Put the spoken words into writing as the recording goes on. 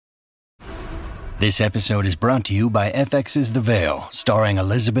This episode is brought to you by FX's The Veil, starring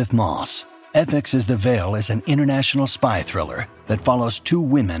Elizabeth Moss. FX's The Veil is an international spy thriller that follows two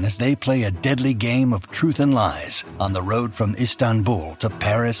women as they play a deadly game of truth and lies on the road from Istanbul to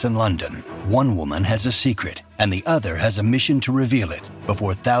Paris and London. One woman has a secret, and the other has a mission to reveal it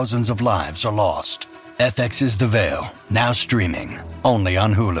before thousands of lives are lost. FX's The Veil, now streaming, only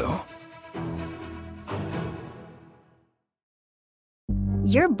on Hulu.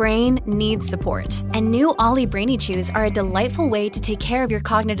 Your brain needs support, and new Ollie Brainy Chews are a delightful way to take care of your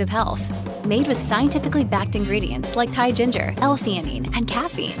cognitive health. Made with scientifically backed ingredients like Thai ginger, L-theanine, and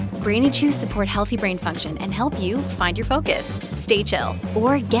caffeine, Brainy Chews support healthy brain function and help you find your focus, stay chill,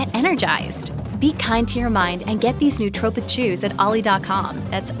 or get energized. Be kind to your mind and get these nootropic chews at ollie.com.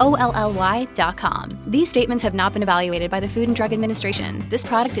 That's OLLY.com. These statements have not been evaluated by the Food and Drug Administration. This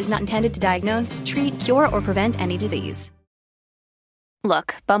product is not intended to diagnose, treat, cure, or prevent any disease.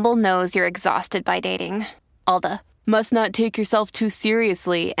 Look, Bumble knows you're exhausted by dating. All the, must not take yourself too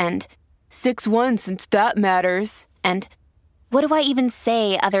seriously, and 6'1" since that matters, and what do I even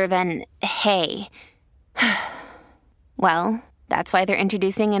say other than, hey? Well, that's why they're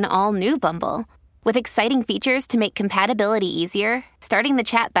introducing an all-new Bumble, with exciting features to make compatibility easier, starting the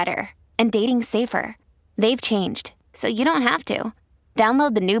chat better, and dating safer. They've changed, so you don't have to.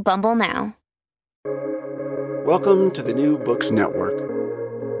 Download the new Bumble now. Welcome to the New Books Network.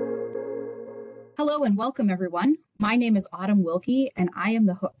 Hello and welcome, everyone. My name is Autumn Wilkie, and I am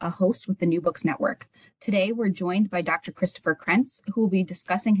a host with the New Books Network. Today, we're joined by Dr. Christopher Krentz, who will be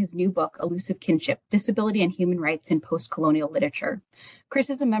discussing his new book, Elusive Kinship: Disability and Human Rights in Post-Colonial Literature. Chris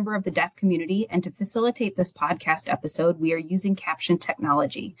is a member of the deaf community, and to facilitate this podcast episode, we are using caption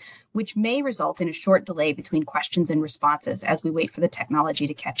technology, which may result in a short delay between questions and responses as we wait for the technology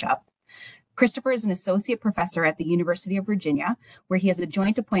to catch up. Christopher is an associate professor at the University of Virginia, where he has a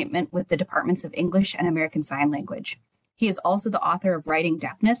joint appointment with the Departments of English and American Sign Language. He is also the author of Writing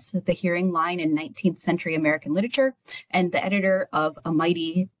Deafness, The Hearing Line in 19th Century American Literature, and the editor of A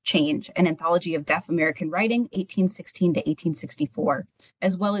Mighty Change, an anthology of deaf American writing, 1816 to 1864,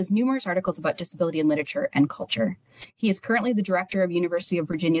 as well as numerous articles about disability in literature and culture. He is currently the director of University of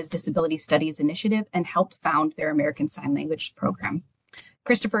Virginia's Disability Studies Initiative and helped found their American Sign Language program.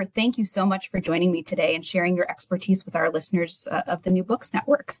 Christopher, thank you so much for joining me today and sharing your expertise with our listeners of the New Books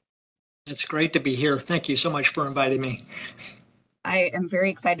Network. It's great to be here. Thank you so much for inviting me. I am very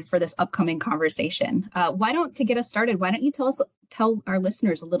excited for this upcoming conversation. To get us started, why don't you tell our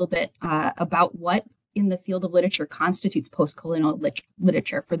listeners a little bit about what in the field of literature constitutes post-colonial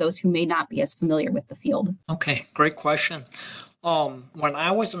literature for those who may not be as familiar with the field? Okay, great question. When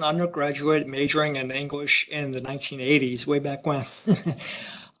I was an undergraduate majoring in English in the 1980s, way back when,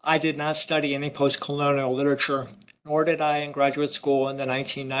 I did not study any post-colonial literature, nor did I in graduate school in the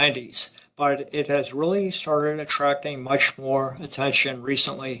 1990s. But it has really started attracting much more attention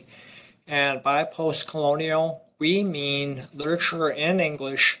recently. And by post-colonial, we mean literature in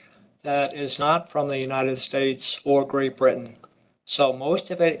English that is not from the United States or Great Britain. So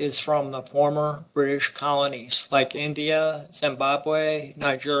most of it is from the former British colonies like India, Zimbabwe,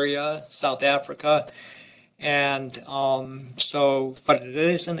 Nigeria, South Africa. And but it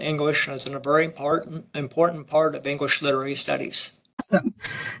is in English, and it's a very important part of English literary studies. Awesome.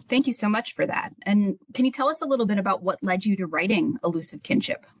 Thank you so much for that. And can you tell us a little bit about what led you to writing Elusive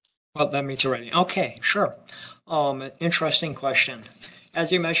Kinship? What led me to writing? Okay, sure. Interesting question.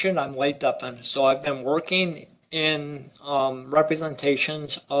 As you mentioned, I'm late Dublin, so I've been working in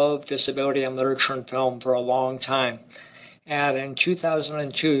representations of disability in literature and film for a long time. And in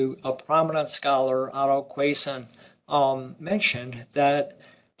 2002, a prominent scholar, Otto Quason, mentioned that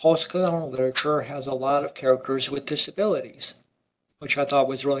post-colonial literature has a lot of characters with disabilities, which I thought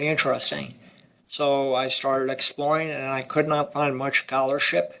was really interesting. So I started exploring, and I could not find much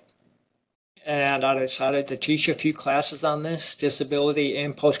scholarship. And I decided to teach a few classes on this, disability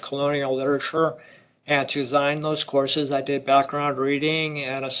in post-colonial literature. And to design those courses, I did background reading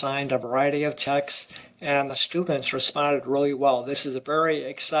and assigned a variety of texts, and the students responded really well. This is a very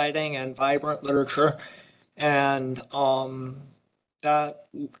exciting and vibrant literature, and that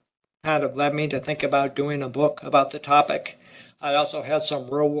kind of led me to think about doing a book about the topic. I also had some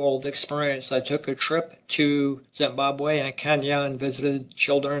real-world experience. I took a trip to Zimbabwe and Kenya and visited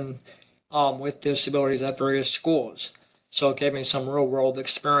children with disabilities at various schools. So it gave me some real-world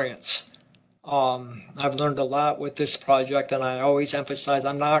experience. I've learned a lot with this project, and I always emphasize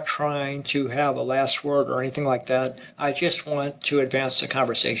I'm not trying to have a last word or anything like that. I just want to advance the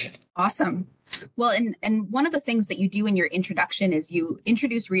conversation. Awesome. Well, and one of the things that you do in your introduction is you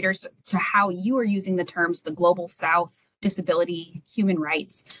introduce readers to how you are using the terms the Global South, disability, human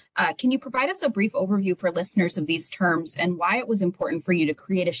rights. Can you provide us a brief overview for listeners of these terms and why it was important for you to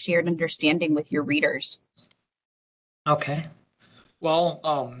create a shared understanding with your readers? Okay.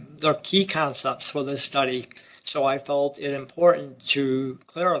 Well, there are key concepts for this study, so I felt it important to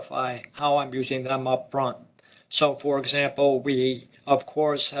clarify how I'm using them up front. So, for example, we, of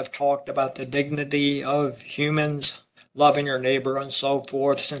course, have talked about the dignity of humans, loving your neighbor, and so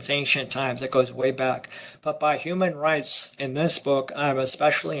forth since ancient times. It goes way back. But by human rights, in this book, I'm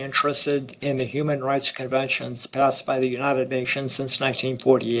especially interested in the human rights conventions passed by the United Nations since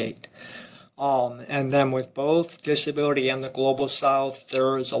 1948. And then with both disability and the global south,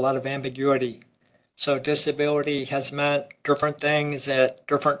 there's a lot of ambiguity. So disability has meant different things at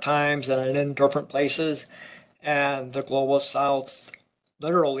different times and in different places. And the global south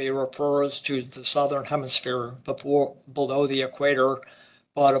literally refers to the southern hemisphere below the equator.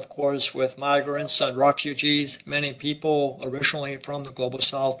 But of course, with migrants and refugees, many people originally from the global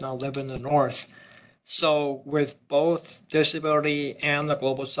south now live in the north. So with both disability and the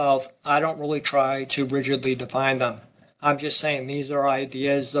global south, I don't really try to rigidly define them. I'm just saying these are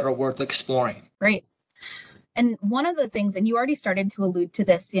ideas that are worth exploring. Great. And one of the things, and you already started to allude to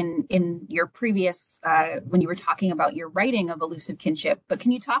this in your previous, when you were talking about your writing of Elusive Kinship, but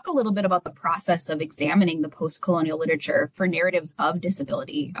can you talk a little bit about the process of examining the post-colonial literature for narratives of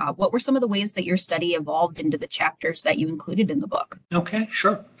disability? What were some of the ways that your study evolved into the chapters that you included in the book? Okay,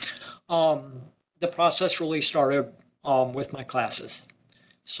 sure. The process really started with my classes.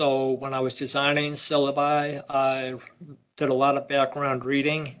 So when I was designing syllabi, I did a lot of background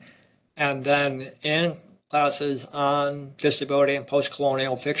reading, and then in classes on disability and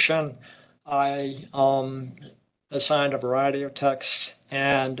post-colonial fiction, I assigned a variety of texts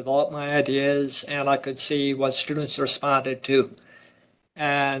and developed my ideas, and I could see what students responded to.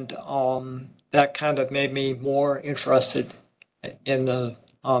 And that kind of made me more interested in the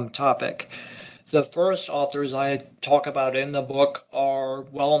topic. The first authors I talk about in the book are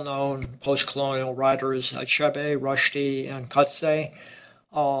well-known post-colonial writers, Achebe, Rushdie, and Coetzee.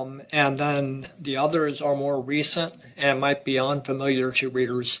 And then the others are more recent and might be unfamiliar to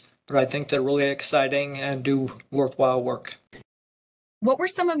readers, but I think they're really exciting and do worthwhile work. What were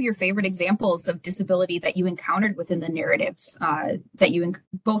some of your favorite examples of disability that you encountered within the narratives that you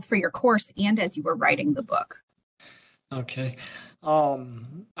both for your course and as you were writing the book? Okay.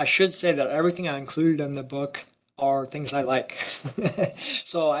 I should say that everything I included in the book are things I like.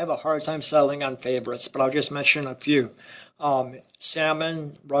 So I have a hard time settling on favorites, but I'll just mention a few.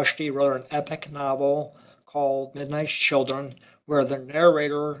 Salman Rushdie wrote an epic novel called Midnight's Children, where the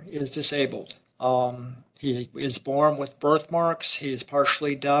narrator is disabled. He is born with birthmarks, he is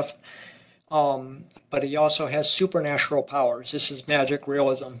partially deaf, but he also has supernatural powers. This is magic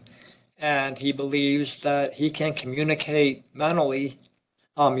realism. And he believes that he can communicate mentally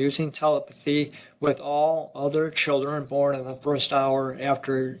using telepathy with all other children born in the first hour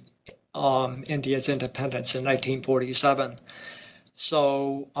after India's independence in 1947.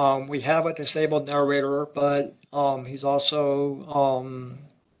 So we have a disabled narrator, but he's also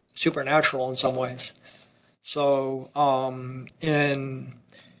supernatural in some ways. So in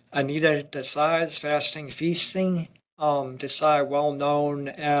Anita Desai's Fasting Feasting, Desai, well known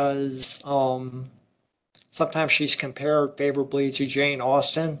as, sometimes she's compared favorably to Jane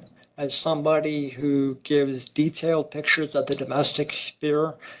Austen as somebody who gives detailed pictures of the domestic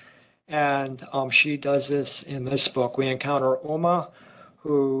sphere. And she does this in this book. We encounter Uma,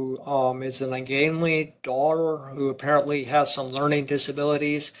 who is an ungainly daughter who apparently has some learning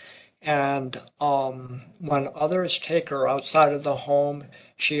disabilities. And when others take her outside of the home,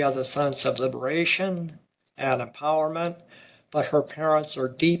 she has a sense of liberation and empowerment, but her parents are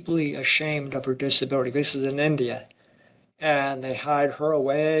deeply ashamed of her disability. This is in India, and they hide her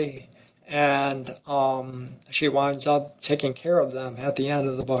away, and she winds up taking care of them at the end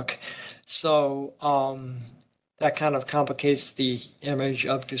of the book. So that kind of complicates the image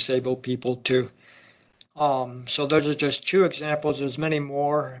of disabled people too. So those are just two examples. There's many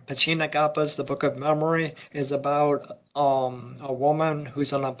more. Patina Gappa's The Book of Memory is about a woman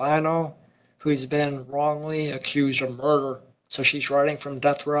who's an albino who's been wrongly accused of murder. So she's writing from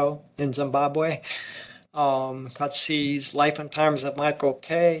death row in Zimbabwe. Cotsee's Life and Times of Michael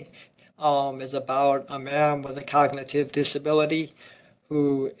Kay is about a man with a cognitive disability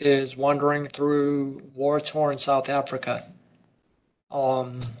who is wandering through war-torn South Africa.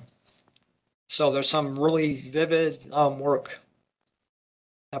 So there's some really vivid work.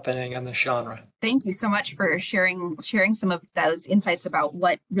 happening in the genre. Thank you so much for sharing some of those insights about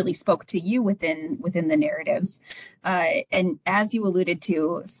what really spoke to you within the narratives. And as you alluded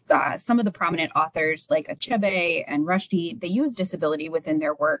to, some of the prominent authors like Achebe and Rushdie, they use disability within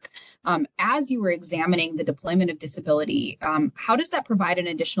their work. As you were examining the deployment of disability, how does that provide an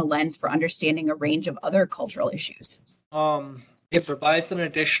additional lens for understanding a range of other cultural issues? It provides an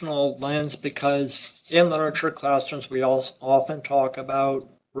additional lens because in literature classrooms, we also often talk about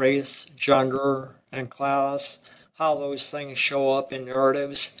race, gender, and class, how those things show up in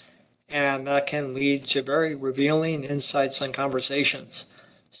narratives, and that can lead to very revealing insights and conversations.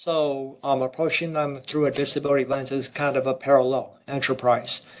 So approaching them through a disability lens is kind of a parallel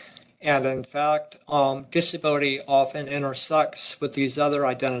enterprise. And in fact, disability often intersects with these other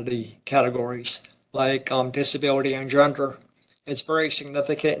identity categories, like disability and gender. It's very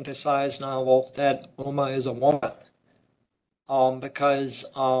significant in Desai's novel that Uma is a woman. Because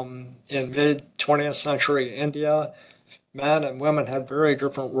in mid-20th century India, men and women had very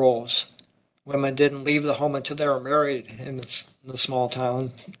different roles. Women didn't leave the home until they were married in the small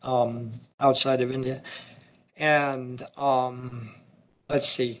town outside of India. And let's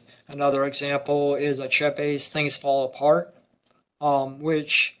see, another example is Achebe's Things Fall Apart,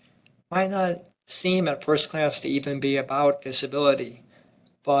 which might not seem at first glance to even be about disability.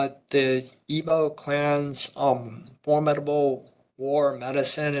 But the Igbo clan's formidable war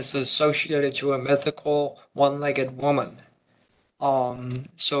medicine is associated to a mythical one-legged woman.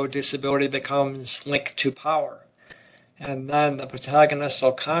 So disability becomes linked to power. And then the protagonist,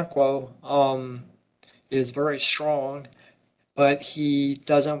 Okonkwo, is very strong, but he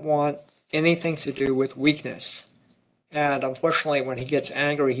doesn't want anything to do with weakness. And unfortunately, when he gets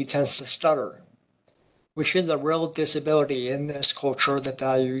angry, he tends to stutter, which is a real disability in this culture that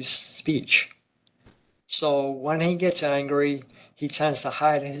values speech. So when he gets angry, he tends to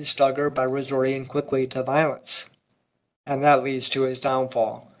hide his stutter by resorting quickly to violence, and that leads to his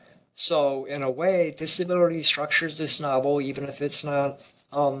downfall. So in a way, disability structures this novel, even if it's not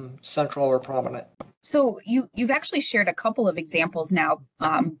central or prominent. So you've actually shared a couple of examples now,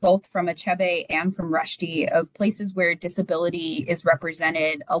 both from Achebe and from Rushdie, of places where disability is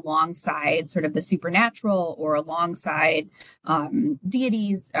represented alongside sort of the supernatural or alongside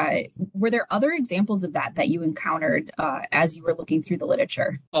deities. Were there other examples of that you encountered as you were looking through the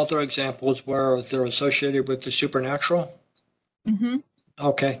literature? Other examples where they're associated with the supernatural? Mm-hmm.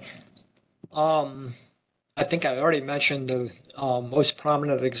 Okay. I think I already mentioned the most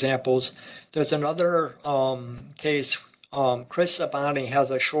prominent examples. There's another case. Chris Abani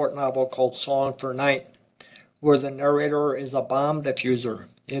has a short novel called Song for Night, where the narrator is a bomb diffuser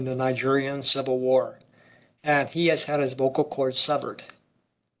in the Nigerian Civil War, and he has had his vocal cords severed,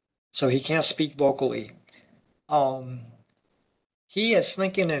 so he can't speak vocally. He is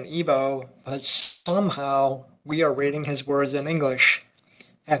thinking in Igbo, but somehow we are reading his words in English,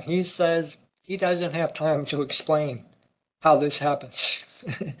 and he says he doesn't have time to explain how this happens.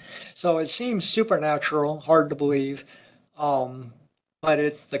 So it seems supernatural, hard to believe, but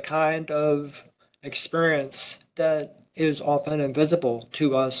it's the kind of experience that is often invisible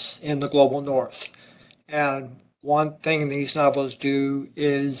to us in the global north. And one thing these novels do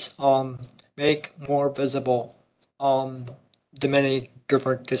is make more visible the many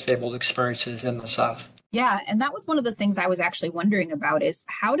different disabled experiences in the South. Yeah, and that was one of the things I was actually wondering about is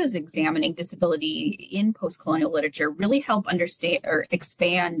how does examining disability in post-colonial literature really help understand or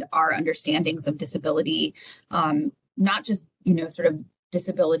expand our understandings of disability, not just, sort of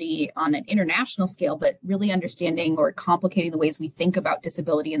disability on an international scale, but really understanding or complicating the ways we think about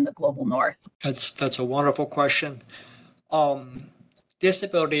disability in the global north? That's a wonderful question.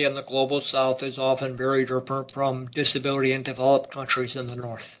 Disability in the global south is often very different from disability in developed countries in the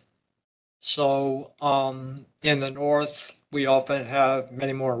north. So in the north, we often have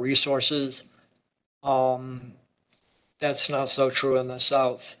many more resources. That's not so true in the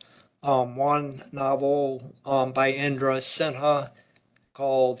south. One novel by Indra Sinha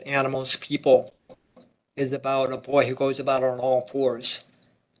called Animals People is about a boy who goes about on all fours.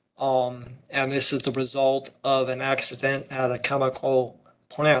 And this is the result of an accident at a chemical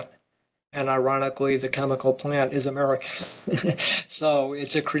plant. And ironically, the chemical plant is American. So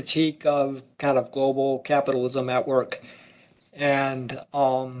it's a critique of kind of global capitalism at work. And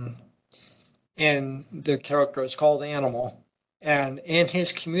the character is called Animal. And in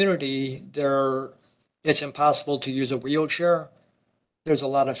his community, it's impossible to use a wheelchair. There's a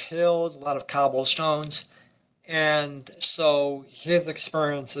lot of hills, a lot of cobblestones. And so his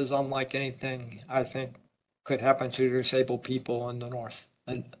experience is unlike anything I think could happen to disabled people in the north.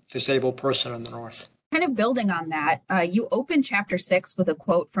 A disabled person in the north. Kind of building on that, you open chapter 6 with a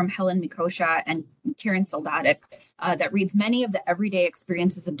quote from Helen Mikosha and Karen Soldatic that reads, "Many of the everyday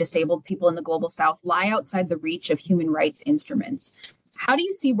experiences of disabled people in the global south lie outside the reach of human rights instruments." How do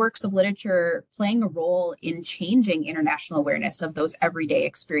you see works of literature playing a role in changing international awareness of those everyday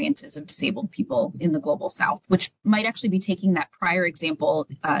experiences of disabled people in the global south, which might actually be taking that prior example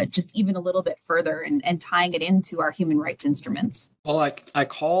just even a little bit further and tying it into our human rights instruments? Well, I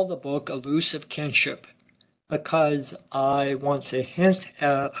call the book Elusive Kinship because I want to hint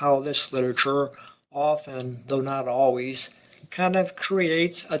at how this literature often, though not always, kind of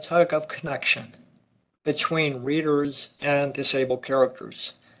creates a tug of connection between readers and disabled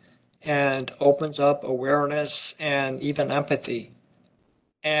characters and opens up awareness and even empathy.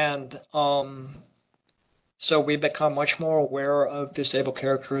 And so we become much more aware of disabled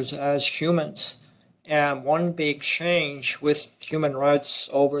characters as humans. And one big change with human rights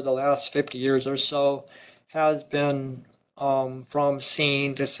over the last 50 years or so has been from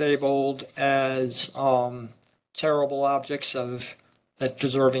seeing disabled as terrible objects that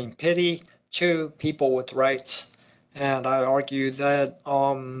deserving pity to people with rights. And I argue that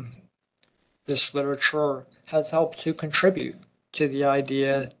this literature has helped to contribute to the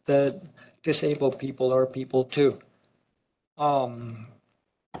idea that disabled people are people too.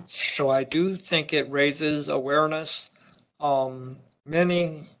 So I do think it raises awareness.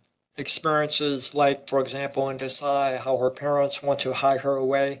 Many experiences, like, for example, in Desai, how her parents want to hide her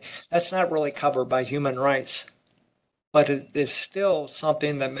away, that's not really covered by human rights. But it is still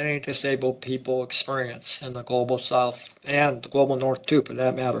something that many disabled people experience in the global south and the global north too, for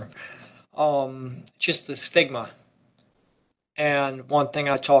that matter. Just the stigma. And one thing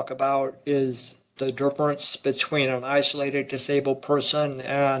I talk about is the difference between an isolated disabled person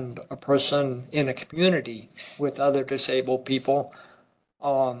and a person in a community with other disabled people.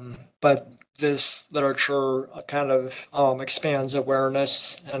 But this literature kind of expands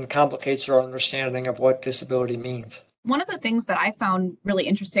awareness and complicates our understanding of what disability means. One of the things that I found really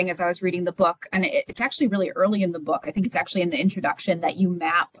interesting as I was reading the book, and it's actually really early in the book, I think it's actually in the introduction, that you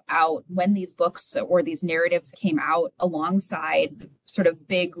map out when these books or these narratives came out alongside sort of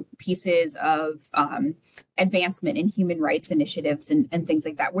big pieces of advancement in human rights initiatives and things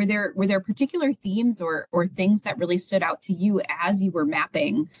like that. Were there particular themes or things that really stood out to you as you were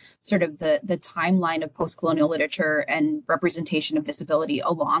mapping sort of the timeline of post-colonial literature and representation of disability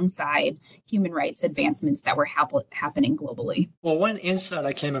alongside human rights advancements that were happening globally? Well, one insight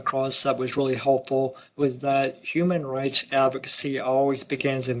I came across that was really helpful was that human rights advocacy always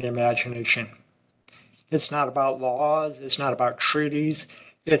begins in the imagination. It's not about laws, it's not about treaties,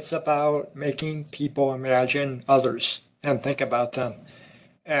 it's about making people imagine others and think about them.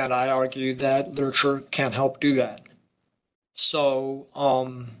 And I argue that literature can help do that. So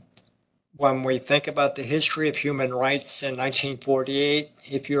when we think about the history of human rights in 1948,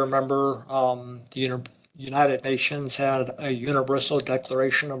 if you remember, the United Nations had a Universal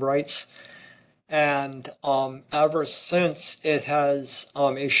Declaration of Rights. And ever since, it has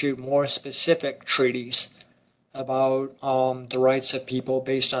issued more specific treaties about the rights of people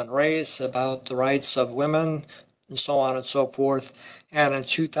based on race, about the rights of women, and so on and so forth. And in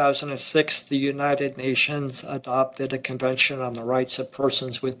 2006, the United Nations adopted a Convention on the Rights of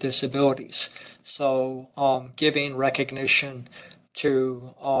Persons with Disabilities. So giving recognition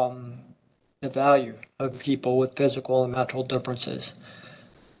to the value of people with physical and mental differences.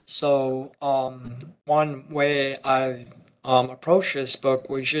 So one way I approached this book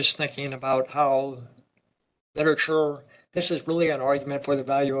was just thinking about how literature, this is really an argument for the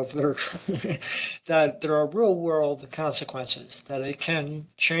value of literature, that there are real world consequences, that it can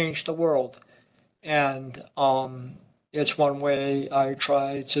change the world. And it's one way I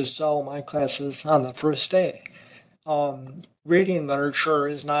try to sell my classes on the first day. Reading literature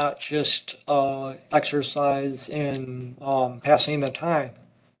is not just exercise in passing the time,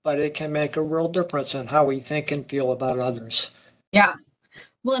 but it can make a real difference in how we think and feel about others. Yeah.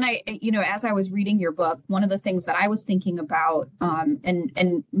 Well, and I, as I was reading your book, one of the things that I was thinking about,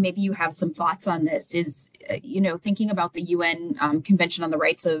 and maybe you have some thoughts on this, is, thinking about the UN Convention on the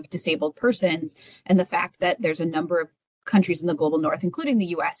Rights of Disabled Persons and the fact that there's a number of countries in the global north, including the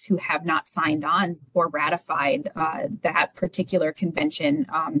US, who have not signed on or ratified that particular convention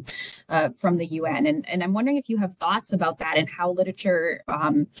from the UN. And I'm wondering if you have thoughts about that and how literature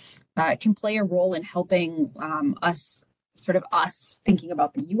can play a role in helping us thinking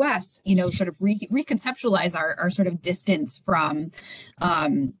about the US, sort of reconceptualize our sort of distance from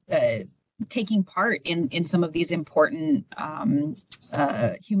taking part in some of these important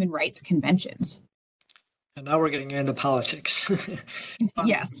human rights conventions. And now we're getting into politics.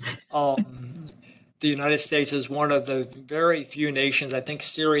 Yes. the United States is one of the very few nations, I think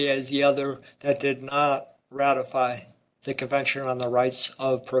Syria is the other, that did not ratify the Convention on the Rights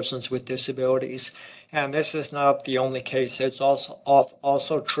of Persons with Disabilities. And this is not the only case. It's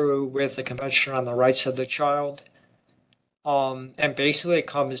also true with the Convention on the Rights of the Child. And basically it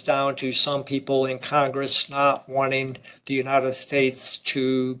comes down to some people in Congress not wanting the United States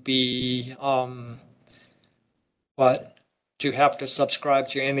to be, to have to subscribe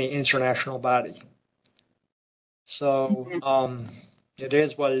to any international body. So it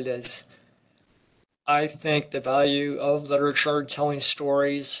is what it is. I think the value of literature telling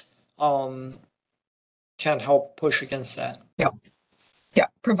stories can help push against that. Yeah,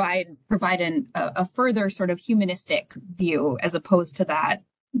 provide a further sort of humanistic view as opposed to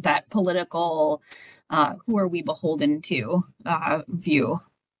that political who are we beholden to view.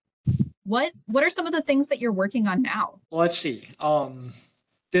 What are some of the things that you're working on now? Well, let's see.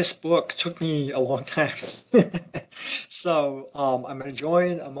 This book took me a long time. So I'm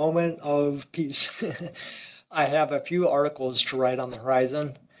enjoying a moment of peace. I have a few articles to write on the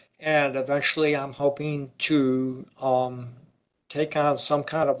horizon, and eventually I'm hoping to take on some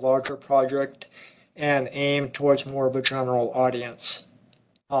kind of larger project and aim towards more of a general audience.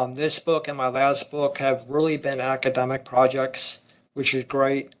 This book and my last book have really been academic projects, which is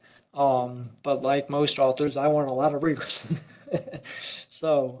great. But like most authors, I want a lot of readers.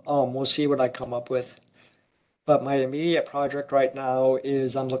 So we'll see what I come up with. But my immediate project right now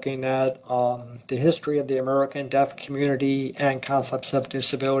is I'm looking at the history of the American deaf community and concepts of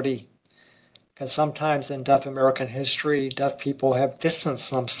disability. Because sometimes in deaf American history, deaf people have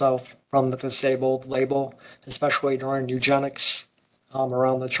distanced themselves from the disabled label, especially during eugenics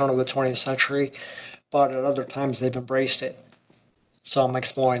around the turn of the 20th century. But at other times, they've embraced it. So I'm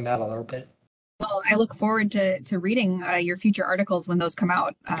exploring that a little bit. Well, I look forward to reading your future articles when those come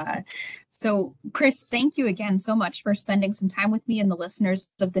out. So, Chris, thank you again so much for spending some time with me and the listeners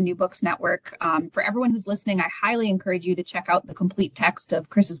of the New Books Network. For everyone who's listening, I highly encourage you to check out the complete text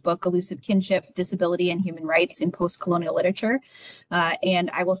of Chris's book, Elusive Kinship, Disability and Human Rights in Post-Colonial Literature. And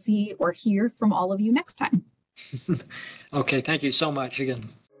I will see or hear from all of you next time. Okay, thank you so much again.